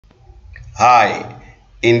Hi,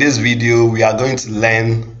 in this video we are going to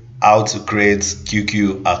learn how to create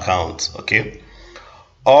QQ account. Okay,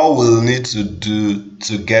 all we'll need to do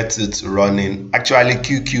to get it running, actually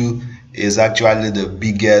QQ is actually the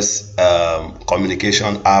biggest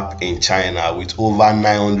communication app in China with over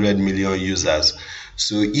 900 million users.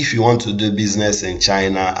 So if you want to do business in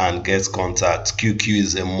China and get contact, QQ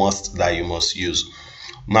is a must that you must use.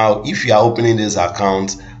 Now, if you are opening this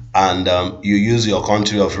account and you use your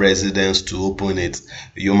country of residence to open it,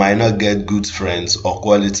 you might not get good friends or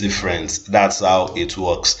quality friends. That's how it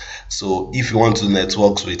works. So if you want to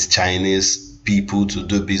network with Chinese people to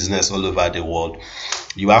do business all over the world,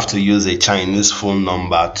 you have to use a Chinese phone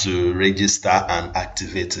number to register and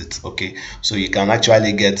activate it. Okay, so you can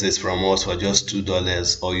actually get it from us for just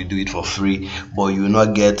 $2, or you do it for free, but you will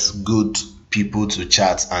not get good people to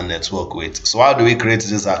chat and network with. So how do we create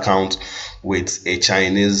this account with a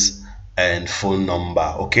Chinese and phone number?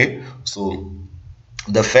 Okay, so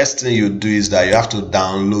the first thing you do is that you have to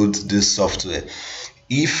download this software.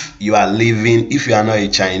 If you are not a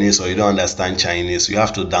Chinese or you don't understand Chinese, you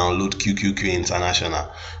have to download QQQ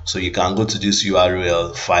International. So you can go to this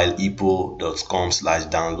URL,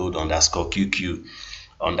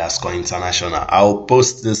 fileepo.com/download_QQ_international. I'll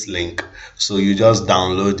post this link, so you just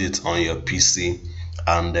download it on your PC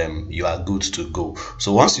and you are good to go.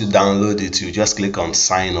 So once you download it, you just click on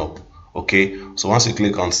sign up. Okay, so once you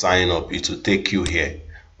click on sign up, it will take you here.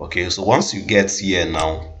 Okay, so once you get here,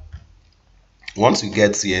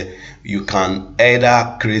 you can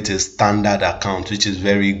either create a standard account, which is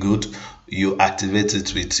very good. You activate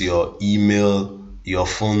it with your email, your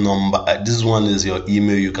phone number. This one is your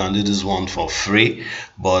email. You can do this one for free,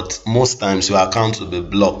 but most times your account will be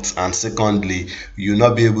blocked, and secondly, you'll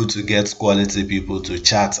not be able to get quality people to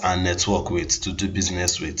chat and network with, to do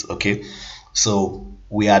business with. Okay, so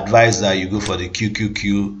we advise that you go for the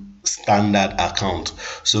QQQ standard account.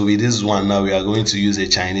 So with this one now, we are going to use a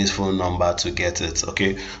Chinese phone number to get it.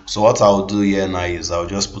 Okay, so what I'll do here now is I'll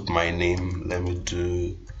just put my name. Let me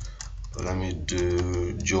do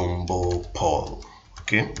Jumbo Paul.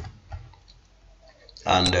 Okay,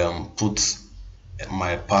 and put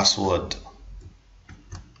my password.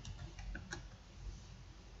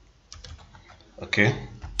 Okay,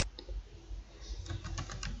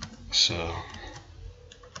 so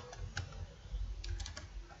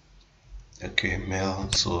okay, mail,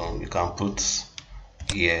 so you can put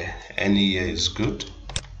here, any year is good.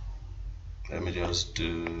 Let me just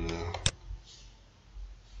do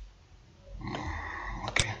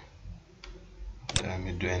okay, let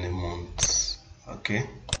me do any month. Okay,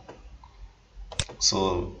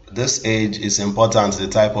 so this age is important, the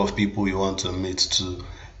type of people you want to meet to.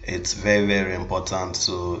 It's very, very important.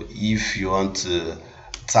 So if you want to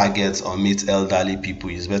target or meet elderly people,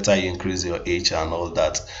 it's better you increase your age and all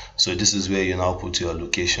that. So this is where you now put your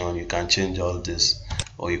location. You can change all this,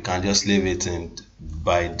 or you can just leave it in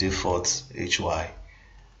by default HYYM.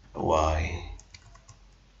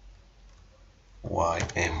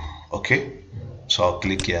 Okay, so I'll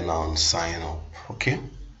click here now and sign up. Okay,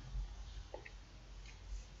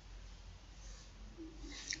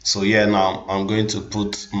 so here now I'm going to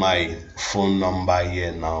put my phone number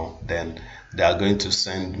here now. Then they are going to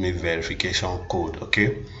send me verification code.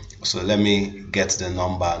 Okay, so let me get the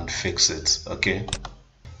number and fix it. Okay,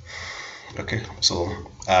 so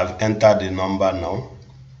I've entered the number now,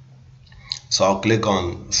 so I'll click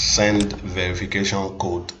on send verification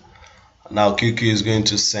code. Now QQ is going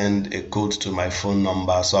to send a code to my phone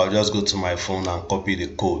number, so I'll just go to my phone and copy the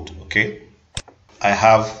code. Okay, I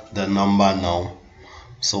have the number now.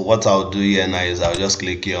 So what I'll do here now is I'll just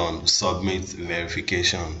click here on submit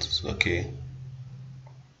verifications. Okay,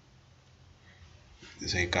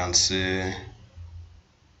 so you can see,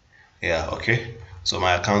 yeah, okay, so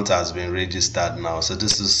my account has been registered now. So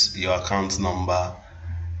this is your account number.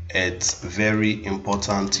 It's very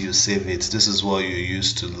important you save it. This is what you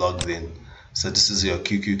use to log in. So this is your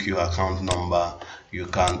QQQ account number. You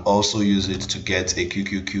can also use it to get a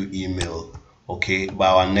QQQ email. Okay, by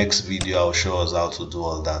our next video I'll show us how to do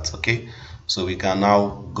all that. Okay, so we can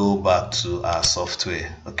now go back to our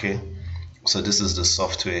software. Okay, so this is the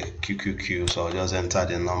software QQQ. So I'll just enter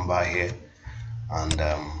the number here, and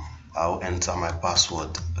I'll enter my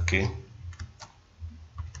password. Okay,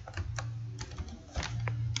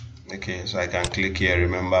 so I can click here,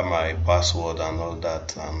 remember my password and all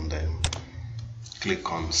that, and then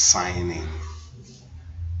click on sign in.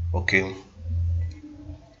 Okay,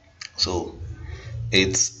 so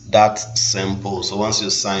it's that simple. So once you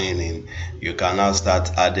sign in, you can now start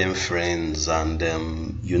adding friends, and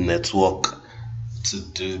you network to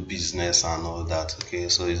do business and all that. Okay,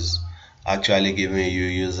 so it's actually giving you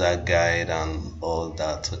user guide and all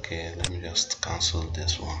that. Okay, let me just cancel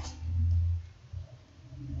this one.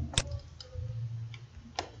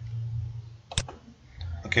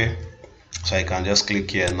 Okay, so I can just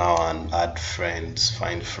click here now and add friends,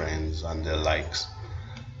 find friends and the likes.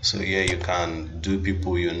 So here you can do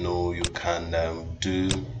people you know, you can do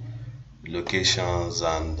locations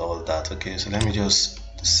and all that. Okay, so let me just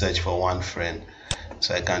search for one friend.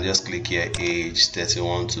 So I can just click here, age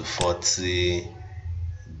 31 to 40,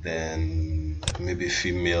 then maybe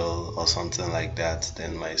female or something like that,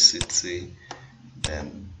 then my city,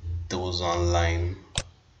 then those online.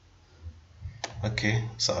 Okay,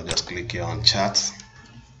 so I'll just click here on chat.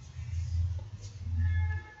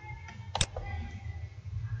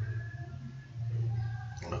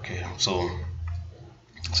 Okay, so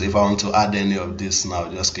if I want to add any of this now,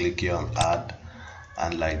 just click here on add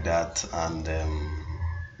and like that, and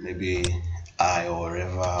maybe I or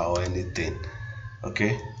whatever or anything.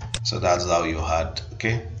 Okay, so that's how you add.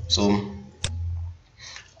 Okay, so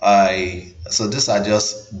these are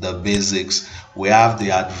just the basics. We have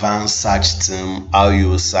the advanced search team, how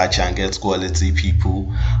you search and get quality people,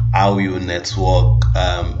 how you network,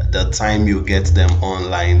 the time you get them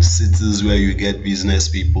online, cities where you get business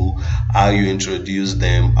people, how you introduce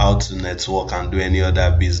them, how to network and do any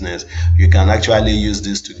other business. You can actually use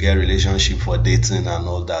this to get relationship for dating and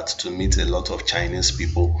all that, to meet a lot of Chinese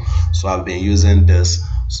people. So I've been using this.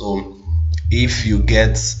 So if you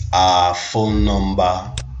get a phone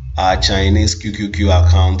number, a Chinese QQQ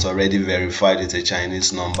account already verified with a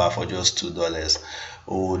Chinese number for just $2,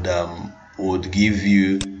 would give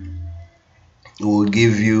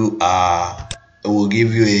you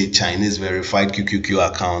a Chinese verified QQQ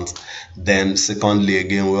account. Then secondly,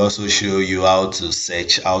 again, we also show you how to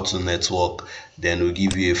search, how to network. Then we'll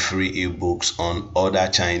give you a free ebooks on other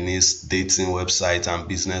Chinese dating websites and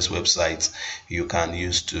business websites you can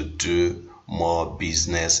use to do more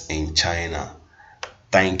business in China.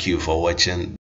 Thank you for watching.